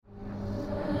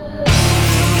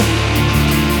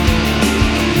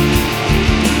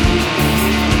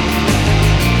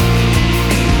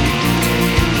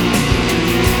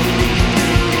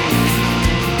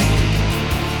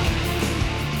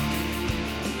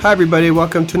Hi, everybody.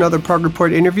 Welcome to another Prog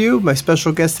Report interview. My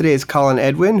special guest today is Colin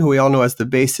Edwin, who we all know as the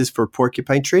bassist for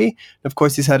Porcupine Tree. Of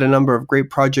course, he's had a number of great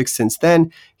projects since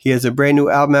then. He has a brand new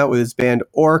album out with his band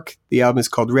O.R.k. The album is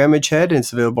called Ramagehead, and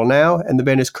it's available now, and the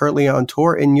band is currently on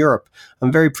tour in Europe.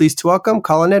 I'm very pleased to welcome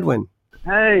Colin Edwin.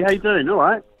 Hey, how you doing? All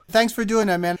right. Thanks for doing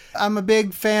that, man. I'm a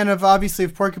big fan of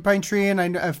Porcupine Tree, and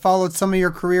I've followed some of your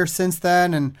career since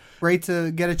then, and great to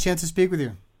get a chance to speak with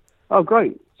you. Oh,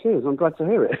 great. Cheers. I'm glad to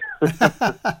hear it.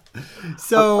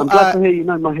 So I'm glad to hear you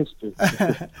know my history.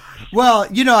 Well,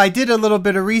 I did a little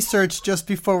bit of research just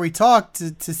before we talked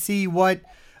to see what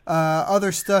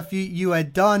other stuff you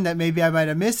had done that maybe I might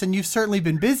have missed, and you've certainly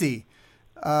been busy.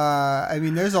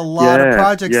 There's a lot of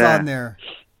projects on there.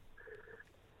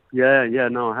 Yeah.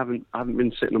 No, I haven't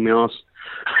been sitting on my arse.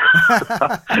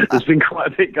 There's been quite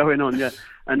a bit going on, yeah.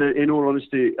 And in all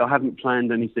honesty, I haven't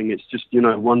planned anything. It's just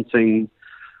one thing.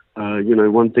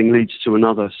 One thing leads to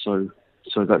another. So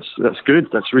that's good.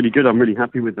 That's really good. I'm really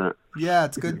happy with that. Yeah,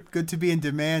 it's good to be in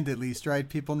demand at least, right?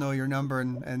 People know your number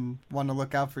and want to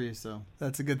look out for you. So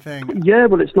that's a good thing. Yeah,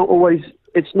 but it's not always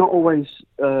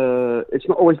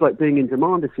like being in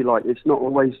demand, if you like. It's not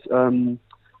always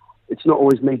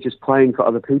me just playing for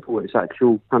other people. It's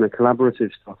actual kind of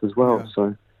collaborative stuff as well. Yeah.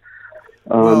 So.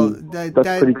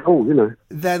 That's pretty cool,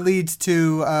 That leads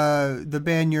to the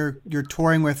band you're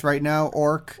touring with right now,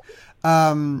 O.R.k.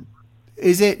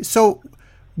 Is it so?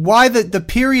 Why the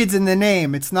periods in the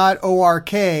name? It's not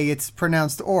O.R.k. It's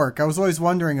pronounced O.R.k. I was always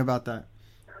wondering about that.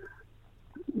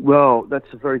 Well,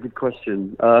 that's a very good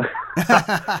question.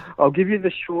 I'll give you the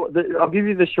short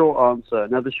answer.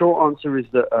 Now, the short answer is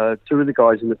that two of the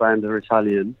guys in the band are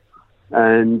Italian.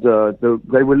 And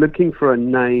they were looking for a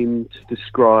name to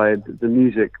describe the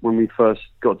music when we first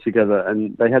got together.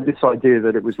 And they had this idea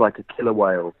that it was like a killer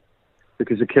whale,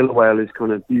 because a killer whale is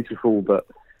kind of beautiful, but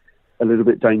a little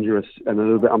bit dangerous and a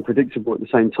little bit unpredictable at the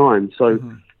same time. So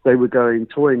they were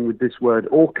toying with this word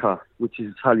O.R.k, which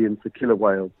is Italian for killer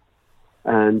whale.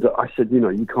 And I said, you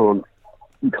can't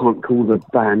call the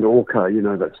band O.R.k,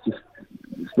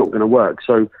 it's not going to work.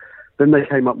 So then they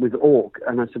came up with O.R.k,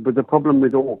 and I said, but the problem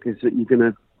with O.R.k is that you're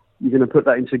gonna put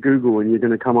that into Google and you're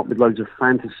gonna come up with loads of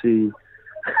fantasy,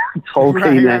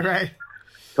 Tolkien-esque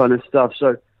kind of stuff.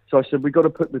 So I said, we got to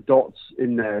put the dots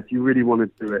in there if you really want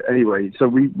to do it. Anyway, so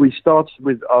we started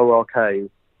with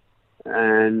O.R.k,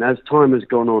 and as time has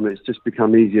gone on, it's just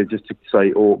become easier just to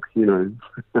say O.R.k.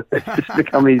 It's just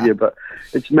become easier, but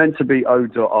it's meant to be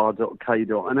O.R.k.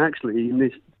 And actually, in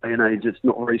this day and age, it's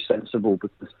not very sensible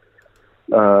because.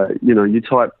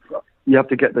 You have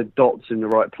to get the dots in the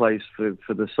right place for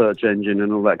the search engine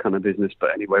and all that kind of business.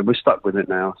 But anyway, we're stuck with it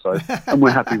now, and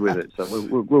we're happy with it. So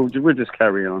we'll just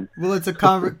carry on. Well, it's a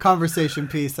conversation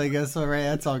piece, I guess. All right,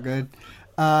 that's all good.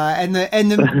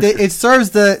 It serves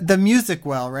the music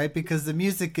well, right? Because the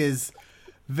music is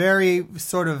very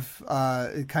sort of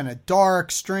kind of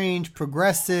dark, strange,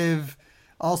 progressive.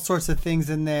 All sorts of things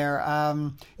in there.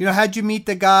 How'd you meet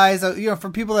the guys? For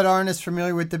people that aren't as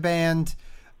familiar with the band,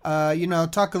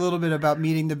 talk a little bit about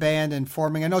meeting the band and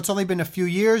forming. I know it's only been a few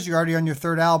years. You're already on your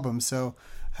third album. So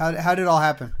how did it all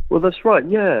happen? Well, that's right.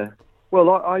 Yeah. Well,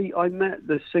 I met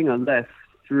the singer Lef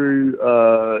through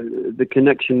the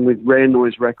connection with Rare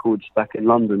Noise Records back in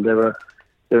London. They're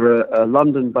a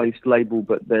London-based label,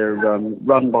 but they're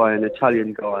run by an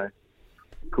Italian guy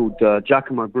called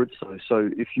Giacomo Abruzzo. So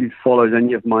if you've followed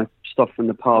any of my stuff from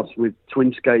the past with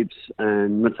Twinscapes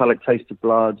and Metallic Taste of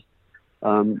Blood,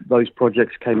 those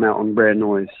projects came out on Rare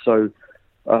Noise. So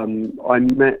I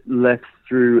met Lef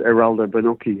through Eraldo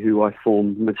Bonocchi, who I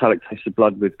formed Metallic Taste of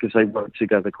Blood with, because they worked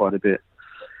together quite a bit.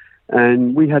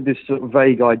 And we had this sort of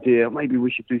vague idea, maybe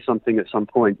we should do something at some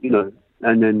point,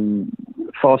 and then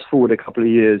fast forward a couple of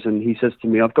years, and he says to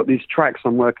me, I've got these tracks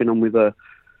I'm working on with a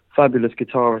fabulous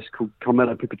guitarist called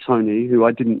Carmelo Pipitoni, who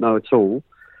I didn't know at all.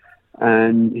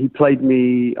 And he played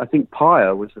me, I think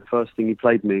Pyre was the first thing he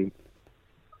played me.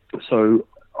 So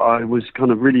I was kind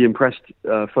of really impressed,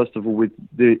 first of all, with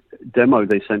the demo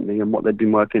they sent me and what they'd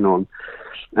been working on.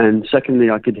 And secondly,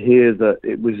 I could hear that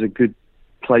it was a good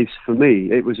place for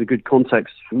me. It was a good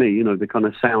context for me, the kind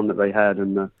of sound that they had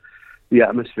and the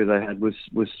atmosphere they had was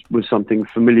something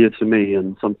familiar to me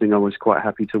and something I was quite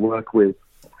happy to work with.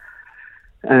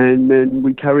 And then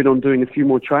we carried on doing a few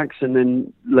more tracks, and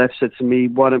then Lef said to me,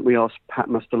 why don't we ask Pat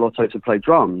Mastelotto to play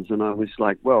drums? And I was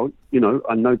like, well,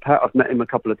 I know Pat, I've met him a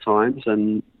couple of times,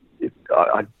 and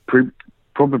I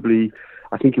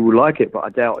think he would like it, but I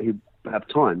doubt he'd have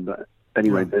time. But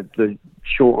anyway, the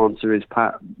short answer is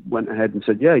Pat went ahead and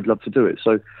said, yeah, he'd love to do it.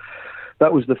 So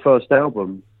that was the first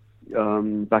album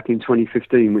back in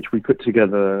 2015, which we put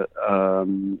together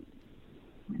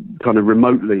kind of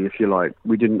remotely, if you like.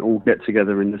 We didn't all get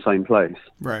together in the same place.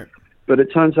 Right. But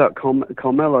it turns out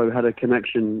Carmelo had a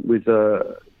connection with,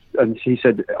 and he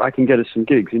said, I can get us some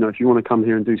gigs. If you want to come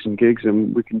here and do some gigs,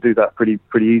 and we can do that pretty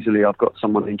easily. I've got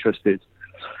someone interested.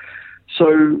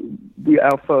 So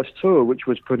our first tour, which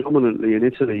was predominantly in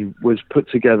Italy, was put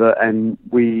together, and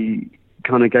we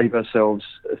kind of gave ourselves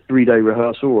a 3-day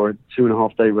rehearsal or a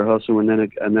 2.5-day rehearsal, and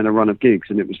then a run of gigs.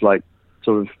 And it was like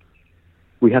sort of,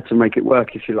 we had to make it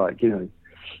work, if you like, and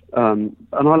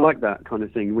I like that kind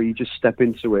of thing where you just step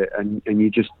into it and you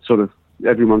just sort of,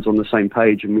 everyone's on the same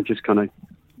page, and we just kind of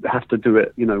have to do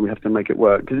it. We have to make it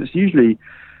work, because it's usually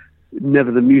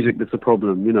never the music that's a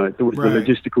problem. It's always the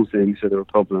logistical things that are a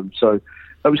problem. So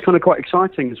that was kind of quite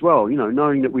exciting as well,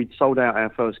 knowing that we'd sold out our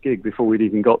first gig before we'd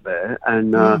even got there,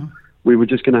 and we were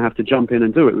just going to have to jump in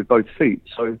and do it with both feet.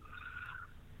 So,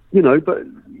 but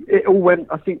it all went,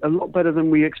 I think, a lot better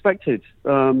than we expected.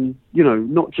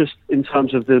 Not just in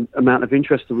terms of the amount of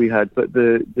interest that we had, but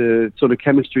the sort of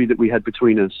chemistry that we had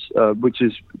between us, which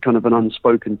is kind of an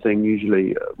unspoken thing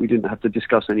usually. We didn't have to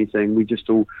discuss anything. We just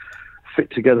all fit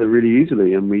together really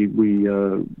easily, and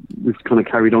we've kind of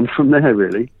carried on from there,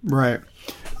 really. Right.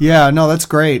 Yeah, no, that's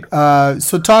great.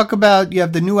 So talk about, you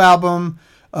have the new album,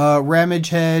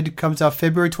 Ramagehead, comes out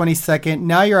February 22nd.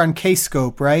 Now you're on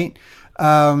K-Scope, right?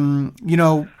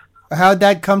 How'd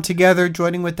that come together,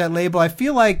 joining with that label? I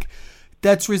feel like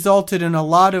that's resulted in a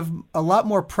lot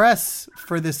more press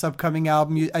for this upcoming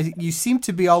album. You seem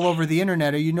to be all over the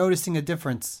internet. Are you noticing a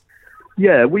difference?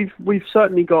 Yeah, we've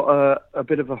certainly got a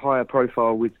bit of a higher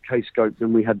profile with K-Scope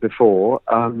than we had before.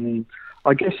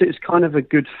 I guess it's kind of a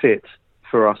good fit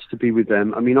for us to be with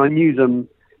them. I mean, I knew them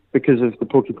because of the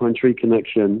Porcupine Tree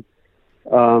connection.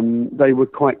 They were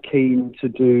quite keen to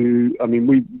do, I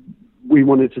mean, we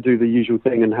wanted to do the usual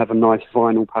thing and have a nice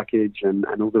vinyl package and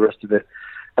all the rest of it.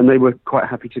 And they were quite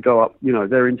happy to go up,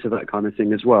 they're into that kind of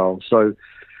thing as well. So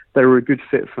they were a good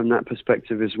fit from that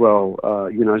perspective as well,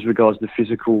 as regards the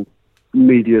physical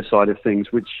media side of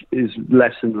things, which is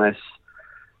less and less,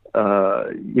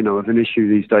 of an issue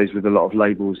these days with a lot of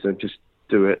labels. They just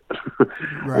do it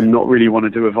and not really want to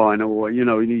do a vinyl, or,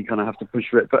 you kind of have to push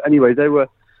for it. But anyway,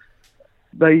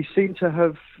 they seem to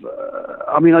have,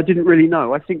 I didn't really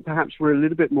know. I think perhaps we're a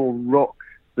little bit more rock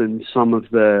than some of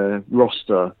their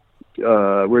roster.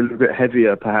 We're a little bit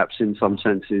heavier, perhaps, in some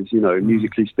senses,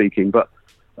 musically speaking. But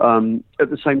at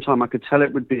the same time, I could tell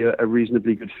it would be a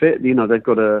reasonably good fit. They've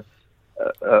got a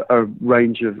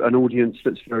range of an audience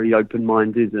that's very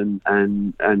open-minded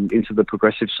and into the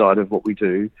progressive side of what we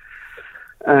do.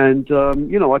 And,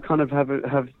 I kind of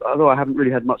have, although I haven't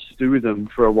really had much to do with them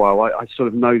for a while, I sort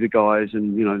of know the guys,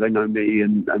 and, they know me,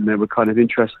 and they were kind of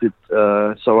interested.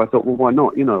 So I thought, well, why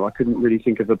not? I couldn't really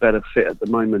think of a better fit at the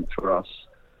moment for us.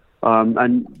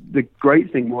 And the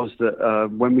great thing was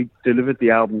that when we delivered the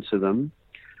album to them,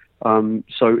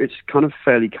 so it's kind of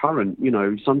fairly current.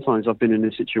 Sometimes I've been in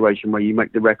a situation where you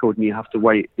make the record and you have to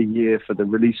wait a year for the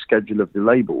release schedule of the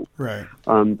label. Right.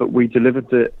 But we delivered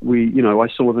I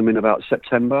saw them in about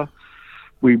September.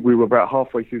 We were about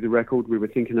halfway through the record. We were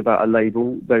thinking about a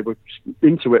label. They were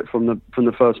into it from the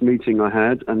first meeting I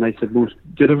had, and they said, we'll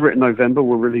deliver it in November,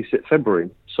 we'll release it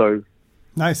February. So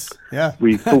nice. Yeah.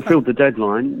 We fulfilled the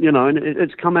deadline, and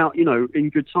it's come out, in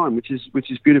good time, which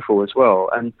is beautiful as well.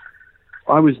 And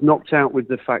I was knocked out with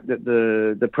the fact that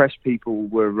the press people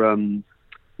were,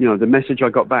 the message I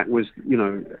got back was,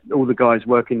 all the guys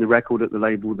working the record at the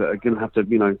label that are going to have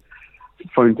to,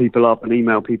 phone people up and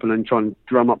email people and try and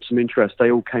drum up some interest.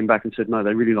 They all came back and said, no,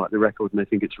 they really like the record and they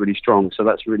think it's really strong. So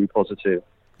that's really positive.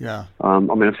 Yeah.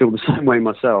 I feel the same way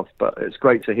myself, but it's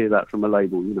great to hear that from a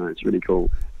label. It's really cool.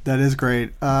 That is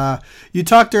great. You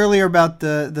talked earlier about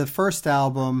the first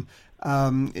album,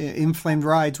 Inflamed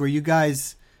Rides, where you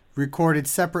guys recorded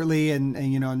separately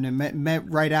and met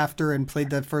right after and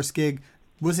played that first gig.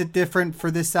 Was it different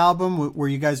for this album? Were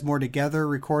you guys more together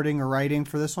recording or writing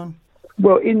for this one?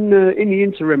 Well, in the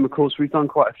interim, of course, we've done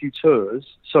quite a few tours,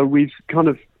 so we've kind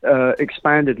of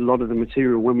expanded a lot of the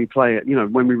material when we play it,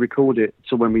 when we record it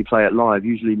to when we play it live.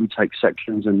 Usually we take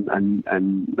sections and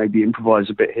maybe improvise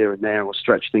a bit here and there, or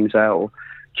stretch things out or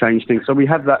change things. So we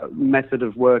have that method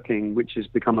of working, which has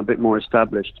become a bit more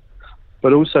established.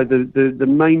 But also the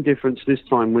main difference this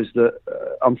time was that,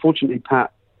 unfortunately,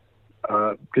 Pat,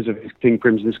 because of his King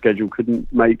Crimson schedule,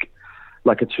 couldn't make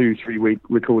like a 2-3 week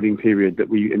recording period that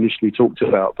we initially talked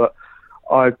about. But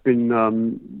I've been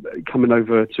coming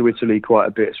over to Italy quite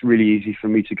a bit. It's really easy for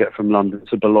me to get from London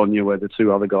to Bologna, where the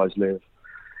two other guys live.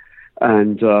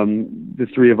 And the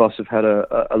three of us have had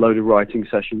a load of writing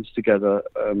sessions together,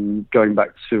 going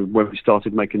back to when we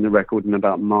started making the record in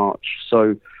about March.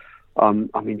 So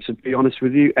I mean, to be honest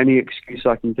with you, any excuse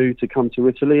I can do to come to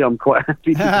Italy, I'm quite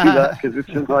happy to do that because it's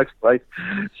a nice place.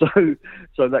 So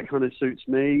that kind of suits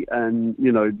me. And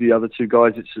you know, the other two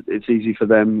guys, it's easy for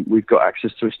them. We've got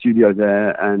access to a studio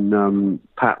there, and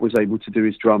Pat was able to do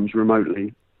his drums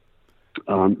remotely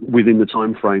within the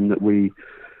time frame that we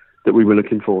were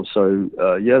looking for. So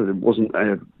yeah, it wasn't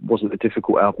a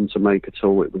difficult album to make at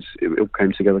all. It all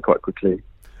came together quite quickly.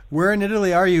 Where in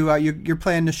Italy are you? You're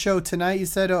playing the show tonight, you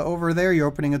said, over there? You're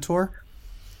opening a tour?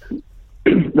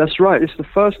 That's right. It's the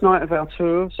first night of our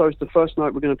tour, so it's the first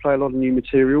night we're going to play a lot of new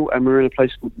material, and we're in a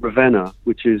place called Ravenna,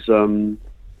 which is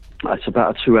it's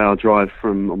about a 2-hour drive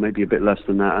from, or maybe a bit less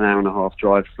than that, an hour and a half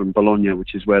drive from Bologna,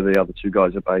 which is where the other two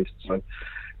guys are based. So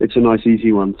it's a nice,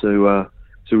 easy one to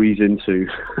ease into.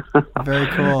 Very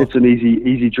cool. It's an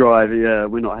easy drive. Yeah,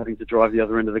 we're not having to drive the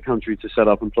other end of the country to set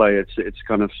up and play. It's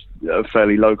kind of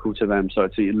fairly local to them, so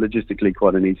it's logistically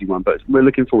quite an easy one. But we're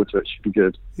looking forward to it. It should be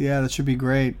good. Yeah, that should be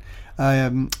great.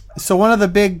 So one of the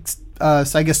big,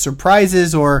 I guess,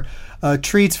 surprises or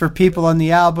treats for people on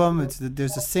the album,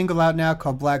 there's a single out now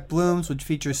called Black Blooms, which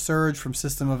features Serge from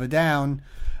System of a Down.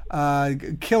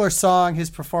 Killer song. His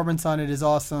performance on it is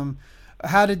awesome.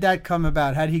 How did that come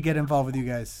about? How did he get involved with you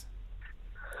guys?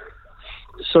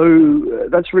 So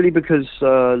that's really because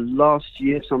last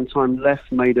year sometime Lef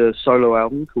made a solo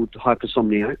album called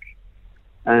Hypersomniac,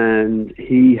 and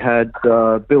he had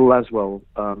Bill Laswell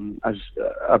as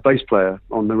a bass player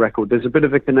on the record. There's a bit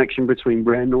of a connection between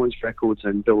Rare Noise Records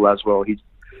and Bill Laswell. He's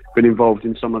been involved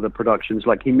in some of the productions.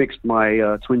 Like, he mixed my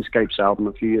Twinscapes album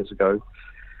a few years ago,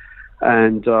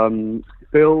 and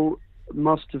Bill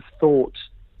must have thought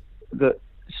that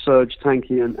Serge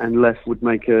Tankian and Lef would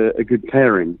make a good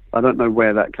pairing. I don't know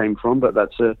where that came from, but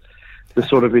that's the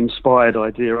sort of inspired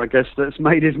idea, I guess, that's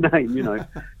made his name, you know.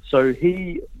 So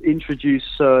he introduced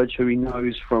Serge, who he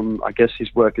knows from, I guess,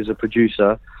 his work as a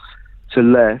producer, to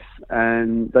Lef,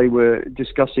 and they were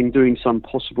discussing doing some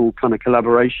possible kind of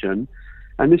collaboration.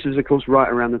 And this is, of course, right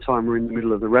around the time we're in the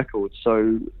middle of the record.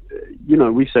 So, you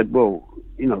know, we said, well,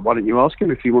 you know, why don't you ask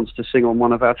him if he wants to sing on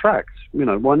one of our tracks? You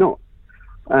know, why not?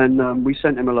 And we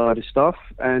sent him a load of stuff,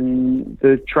 and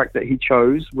the track that he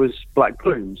chose was Black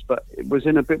Blooms, but it was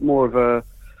in a bit more of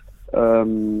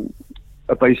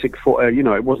a basic, you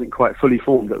know, it wasn't quite fully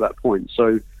formed at that point.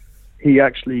 So he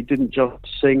actually didn't just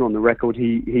sing on the record,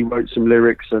 he wrote some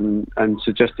lyrics and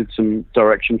suggested some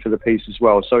direction for the piece as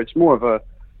well. So it's more of a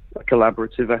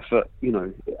collaborative effort, you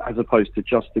know, as opposed to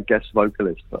just a guest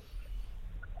vocalist. But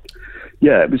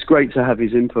yeah, it was great to have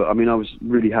his input. I mean, I was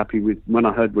really happy with when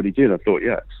I heard what he did. I thought,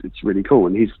 yeah, it's really cool,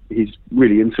 and he's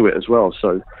really into it as well.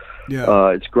 So yeah,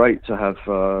 it's great to have.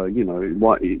 You know,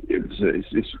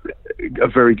 it's a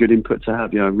very good input to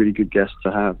have. You know, a really good guest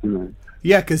to have. You know.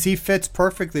 Yeah, because he fits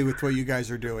perfectly with what you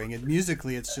guys are doing, and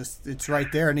musically, it's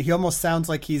right there, and he almost sounds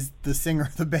like he's the singer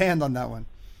of the band on that one.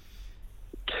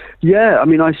 Yeah, I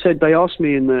mean, they asked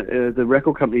me in the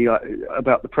record company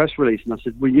about the press release, and I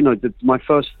said, well, you know, my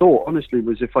first thought, honestly,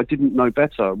 was if I didn't know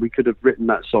better, we could have written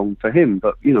that song for him,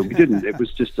 but, you know, we didn't. It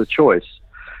was just a choice.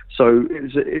 So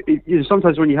you know,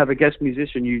 sometimes when you have a guest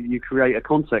musician, you create a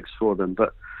context for them,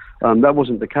 but that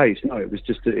wasn't the case. No, it was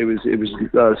just it was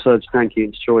Serge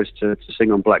Tankian's choice to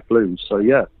sing on Black Blooms. So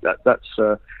yeah, that's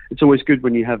it's always good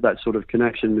when you have that sort of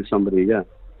connection with somebody. Yeah.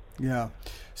 Yeah.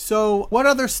 So what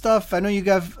other stuff? I know you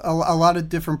have a lot of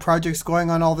different projects going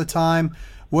on all the time.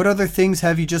 What other things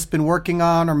have you just been working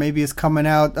on, or maybe is coming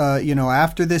out, you know,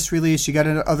 after this release? You got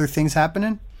other things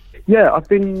happening? Yeah, I've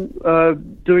been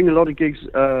doing a lot of gigs,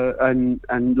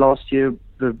 and last year,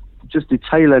 just the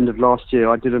tail end of last year,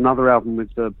 I did another album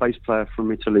with the bass player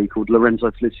from Italy called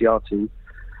Lorenzo Feliciati.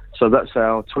 So that's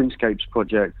our Twinscapes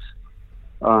project,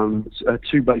 a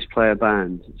 2 bass player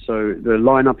band. So the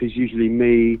lineup is usually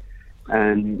me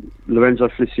and Lorenzo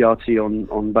Feliciati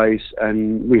on bass,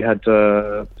 and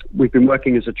we've been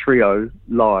working as a trio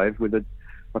live with a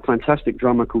fantastic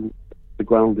drummer called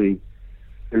Gualdi,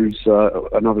 who's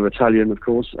another Italian, of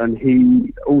course, and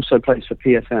he also plays for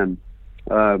PFM,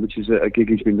 which is a gig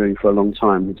he's been doing for a long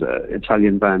time. It's an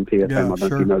Italian band, PFM. Yeah, I don't know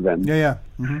if you know them. Yeah.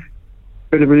 Mm-hmm.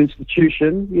 Bit of an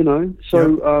institution, you know.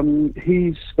 So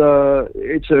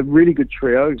it's a really good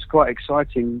trio. It's quite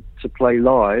exciting to play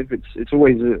live. It's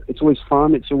always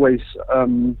fun. It's always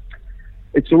kind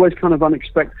of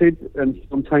unexpected and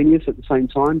spontaneous at the same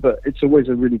time, but it's always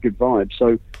a really good vibe.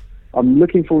 So I'm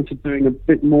looking forward to doing a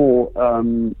bit more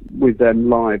with them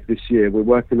live this year. We're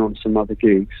working on some other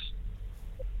gigs.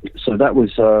 So that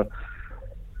was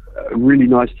really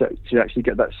nice to actually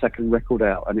get that second record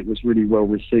out, and it was really well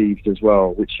received as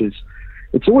well,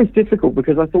 it's always difficult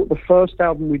because I thought the first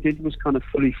album we did was kind of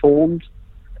fully formed,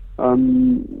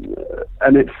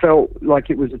 and it felt like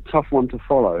it was a tough one to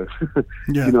follow.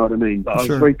 Yeah. You know what I mean? But I was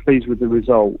Sure. very pleased with the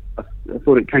result. I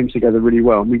thought it came together really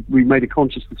well. And we made a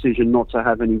conscious decision not to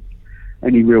have any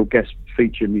real guest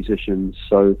feature musicians.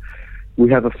 So we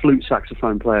have a flute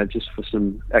saxophone player just for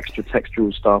some extra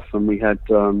textural stuff, and we had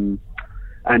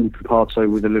Andy Papato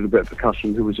with a little bit of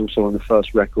percussion, who was also on the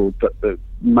first record. But the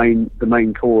main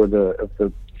core of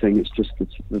the thing, it's just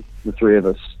the three of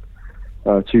us,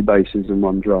 2 basses and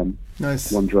 1 drum.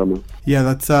 Nice. 1 drummer. Yeah,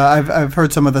 that's I've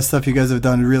heard some of the stuff you guys have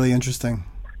done. Really interesting.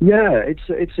 Yeah,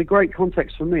 it's a great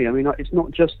context for me. I mean, it's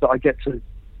not just that I get to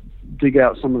dig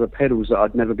out some of the pedals that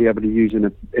I'd never be able to use in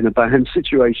a band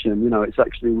situation. You know, it's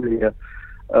actually really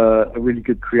a really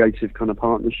good creative kind of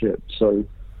partnership. So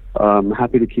I'm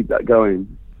happy to keep that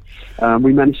going.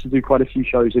 We managed to do quite a few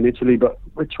shows in Italy, but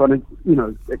we're trying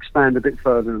to, expand a bit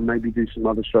further and maybe do some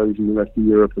other shows in the rest of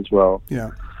Europe as well.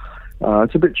 Yeah.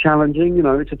 It's a bit challenging,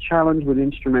 it's a challenge with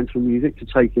instrumental music to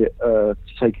take it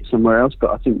somewhere else. But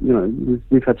I think,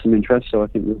 we've had some interest, so I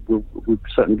think we'll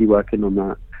certainly be working on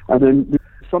that. And then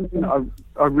something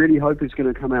I really hope is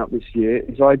going to come out this year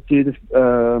is I did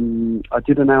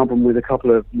an album with a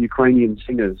couple of Ukrainian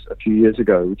singers a few years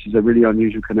ago, which is a really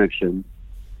unusual connection.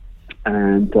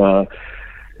 And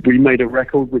we made a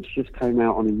record which just came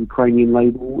out on a Ukrainian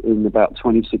label in about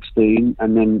 2016.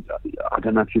 And then, I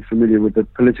don't know if you're familiar with the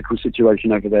political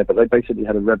situation over there, but they basically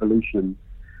had a revolution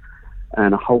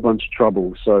and a whole bunch of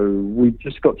trouble. So we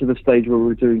just got to the stage where we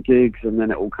were doing gigs, and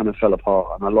then it all kind of fell apart,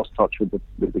 and I lost touch with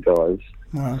the guys.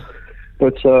 Wow.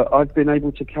 But I've been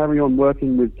able to carry on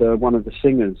working with one of the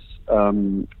singers,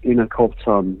 Ina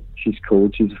Kovtun, she's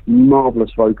called. She's a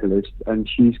marvelous vocalist, and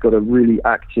she's got a really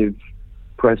active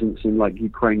presence in like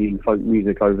Ukrainian folk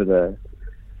music over there.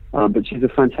 But she's a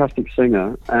fantastic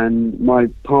singer, and my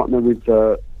partner with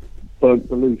Burnt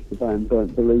Belief, the band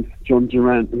Burnt Belief, John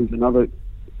Durant, who's another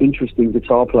interesting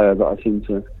guitar player that I seem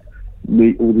to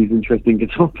meet all these interesting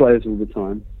guitar players all the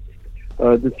time.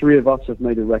 The three of us have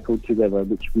made a record together,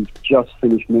 which we've just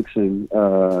finished mixing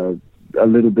a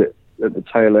little bit at the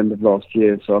tail end of last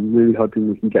year. So I'm really hoping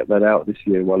we can get that out this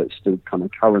year while it's still kind of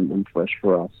current and fresh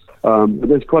for us. But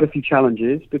there's quite a few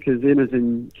challenges because Ina's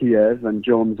in Kiev and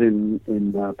John's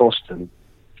in Boston.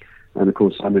 And of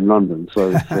course I'm in London,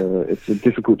 so it's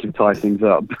difficult to tie things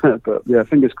up. But yeah,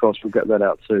 fingers crossed we'll get that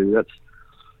out too.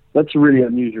 That's really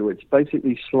unusual. It's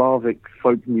basically Slavic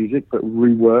folk music, but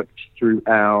reworked through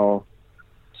our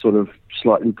sort of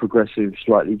slightly progressive,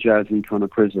 slightly jazzy kind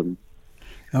of prism.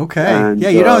 Okay. And, yeah,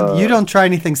 you don't try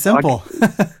anything simple.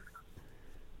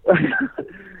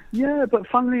 Yeah, but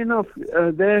funnily enough,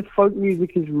 their folk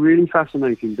music is really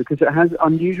fascinating because it has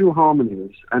unusual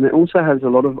harmonies, and it also has a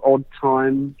lot of odd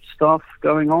time stuff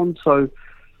going on. So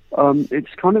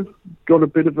it's kind of got a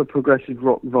bit of a progressive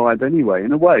rock vibe anyway,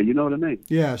 in a way, you know what I mean?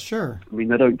 Yeah, sure. I mean,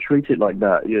 they don't treat it like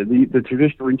that. Yeah, the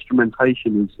traditional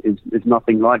instrumentation is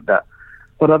nothing like that.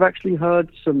 But I've actually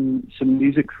heard some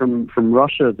music from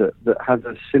Russia that has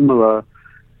a similar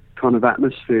kind of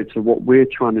atmosphere to what we're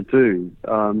trying to do.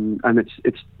 And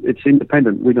it's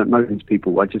independent. We don't know these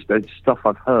people. It's stuff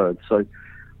I've heard. So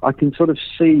I can sort of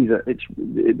see that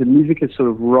the music is sort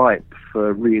of ripe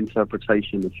for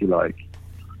reinterpretation, if you like.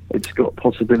 It's got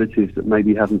possibilities that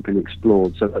maybe haven't been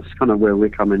explored. So that's kind of where we're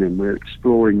coming in. We're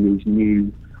exploring these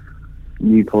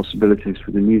new possibilities for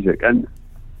the music. And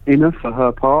Ina, for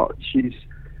her part, she's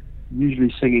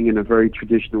usually singing in a very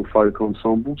traditional folk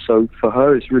ensemble. So for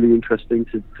her, it's really interesting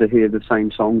to hear the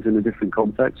same songs in a different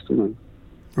context.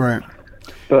 Right.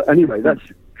 But anyway, that's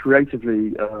creatively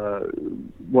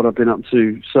what I've been up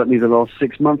to, certainly the last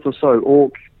 6 months or so.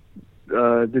 O.R.k,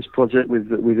 this project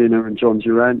with Ina and John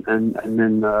Durant, and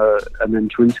then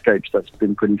Twinscapes. That's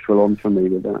been pretty full on for me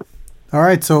with that. All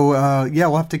right, so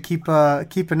we'll have to keep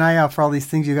an eye out for all these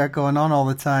things you got going on all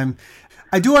the time.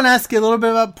 I do want to ask you a little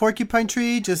bit about Porcupine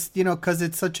Tree, just because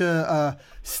it's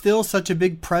still such a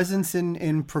big presence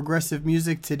in progressive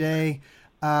music today.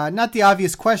 Not the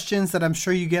obvious questions that I'm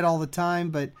sure you get all the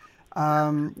time, but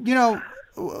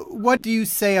what do you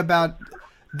say about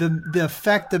the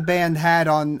effect the band had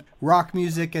on rock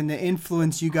music and the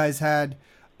influence you guys had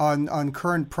on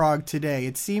current prog today?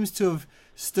 It seems to have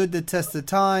stood the test of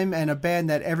time, and a band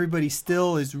that everybody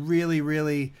still is really,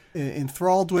 really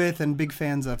enthralled with and big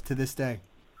fans of to this day.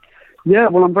 Yeah,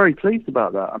 well, I'm very pleased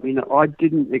about that. I mean, I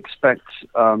didn't expect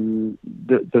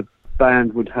the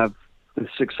band would have the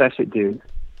success it did.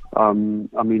 I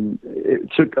mean, it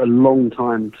took a long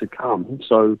time to come,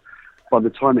 so by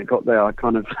the time it got there, I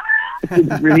kind of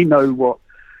didn't really know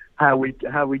how we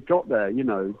got there,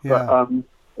 Yeah. But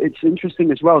it's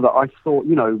interesting as well that I thought,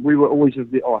 we were always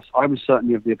I was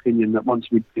certainly of the opinion that once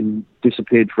we'd been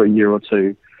disappeared for a year or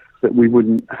two, that we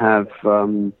wouldn't have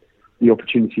the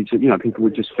opportunity to, people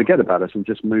would just forget about us and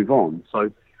just move on.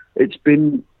 So it's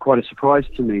been quite a surprise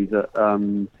to me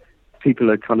that people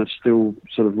are kind of still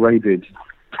sort of rabid.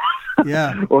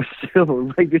 Yeah. Or still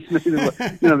rabid.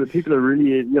 That people are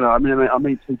really, I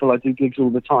meet people, I do gigs all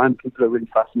the time. People are really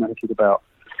fascinated about,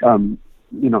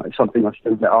 it's something I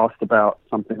still get asked about,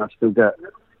 something I still get,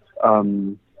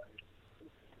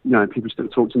 people still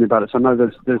talk to me about it. So I know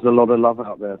there's a lot of love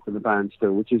out there for the band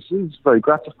still, which is very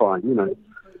gratifying.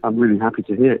 I'm really happy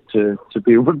to hear it, to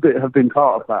be have been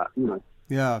part of that.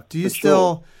 Yeah. Do you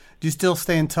still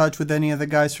stay in touch with any of the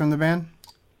guys from the band?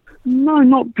 No,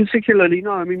 not particularly.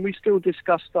 No, I mean, we still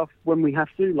discuss stuff when we have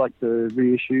to, like the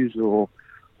reissues or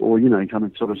kind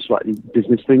of sort of slightly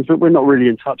business things. But we're not really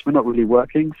in touch. We're not really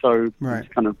working, so there's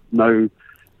kind of no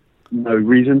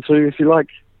reason to, if you like.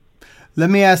 Let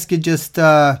me ask you just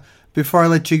before I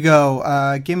let you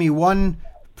go. Give me one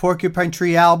Porcupine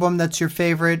Tree album that's your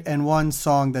favorite, and one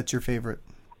song that's your favorite.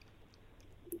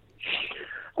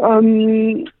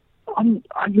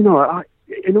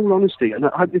 In all honesty, and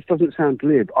I hope this doesn't sound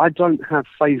glib, I don't have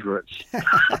favourites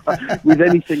with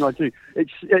anything I do.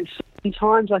 It's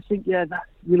sometimes I think, and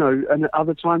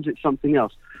other times it's something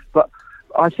else. But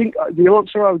I think the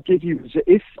answer I would give you is that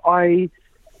if I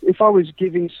was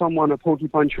giving someone a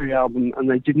Porcupine Tree album and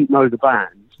they didn't know the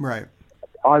band, right,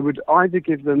 I'd either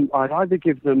give them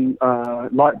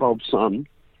Lightbulb Sun,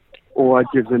 or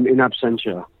I'd give them In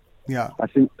Absentia. Yeah, I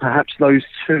think perhaps those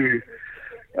two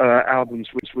albums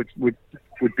which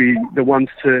would be the ones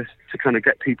to kind of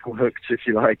get people hooked, if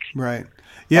you like. Right.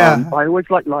 Yeah. I always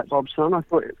liked Lightbulb Sun. I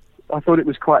thought it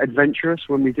was quite adventurous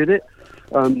when we did it.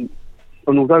 And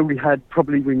although we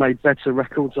made better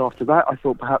records after that, I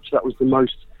thought perhaps that was the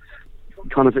most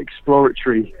kind of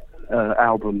exploratory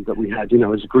album that we had,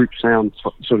 as a group sound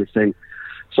sort of thing.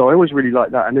 So I always really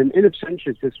liked that. And then In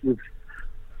Absentia just was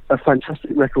a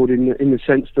fantastic record in the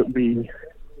sense that we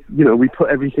put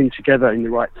everything together in the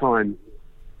right time.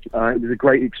 It was a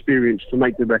great experience to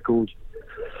make the record.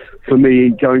 For me,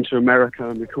 going to America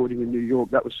and recording in New York,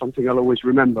 that was something I'll always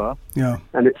remember. Yeah.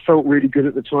 And it felt really good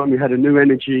at the time. We had a new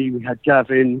energy. We had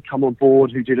Gavin come on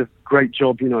board, who did a great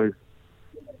job,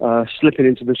 slipping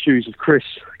into the shoes of Chris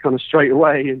kind of straight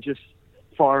away and just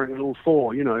firing on all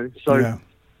four, So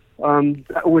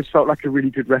that always felt like a really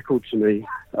good record to me.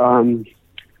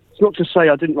 It's not to say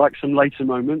I didn't like some later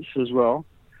moments as well.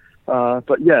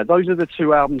 But yeah, those are the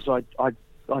two albums I'd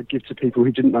give to people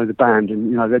who didn't know the band,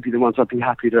 and they'd be the ones I'd be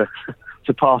happy to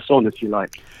pass on, if you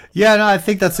like. Yeah, no, I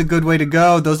think that's a good way to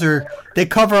go. They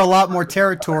cover a lot more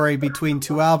territory between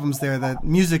two albums there, that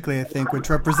musically, I think, which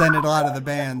represented a lot of the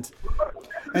band.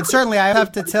 And certainly, I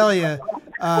have to tell you,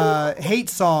 Hate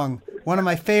Song, one of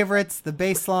my favorites. The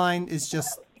bass line is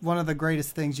just one of the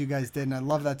greatest things you guys did, and I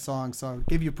love that song. So I'll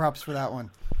give you props for that one.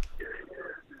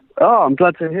 Oh, I'm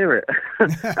glad to hear it.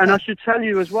 And I should tell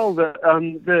you as well that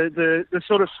the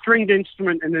sort of stringed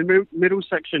instrument in the middle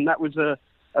section, that was a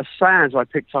saz I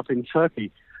picked up in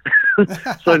Turkey.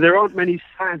 So there aren't many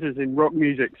sazes in rock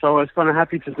music, so I was kind of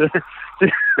happy to do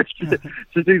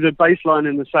the bass line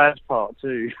and the saz part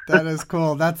too. That is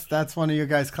cool. That's one of your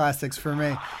guys' classics for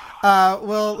me.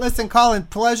 Well, listen, Colin,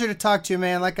 pleasure to talk to you,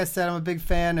 man. Like I said, I'm a big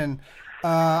fan, and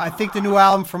I think the new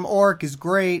album from O.R.k is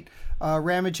great.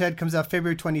 Ramagehead comes out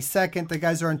February 22nd. The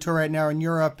guys are on tour right now in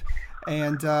Europe.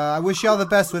 And I wish you all the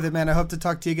best with it, man. I hope to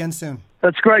talk to you again soon.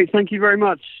 That's great. Thank you very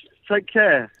much. Take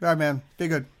care. All right, man. Be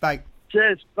good. Bye.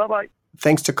 Cheers. Bye-bye.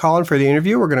 Thanks to Colin for the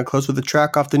interview. We're going to close with a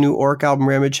track off the new O.R.k album,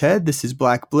 Ramagehead. This is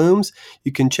Black Blooms.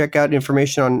 You can check out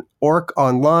information on O.R.k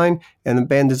online, and the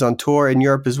band is on tour in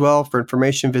Europe as well. For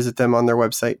information, visit them on their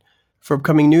website. For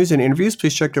upcoming news and interviews,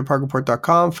 please check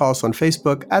theprogreport.com. Follow us on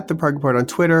Facebook, The Prog Report on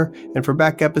Twitter. And for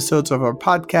back episodes of our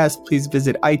podcast, please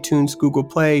visit iTunes, Google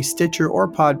Play, Stitcher, or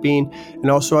Podbean,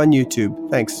 and also on YouTube.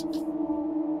 Thanks.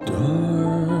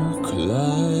 Dark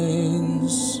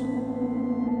lines,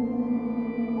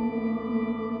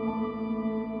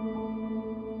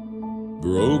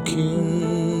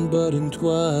 broken but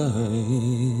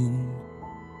entwined.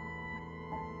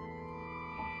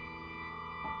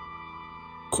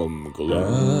 Come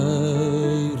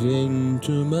glide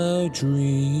into my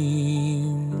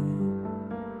dream.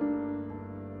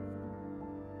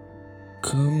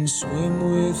 Come swim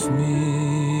with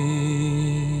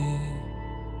me.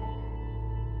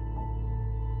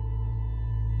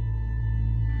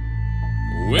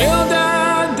 Will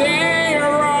the day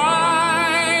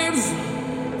arrive?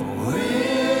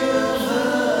 Will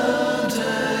the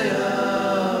day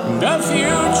arrive? The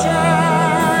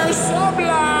future so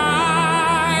blind.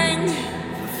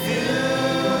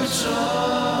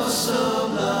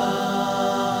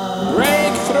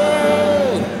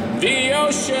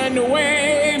 and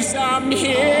waves, I'm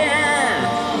here.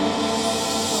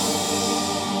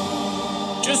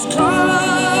 Just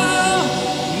call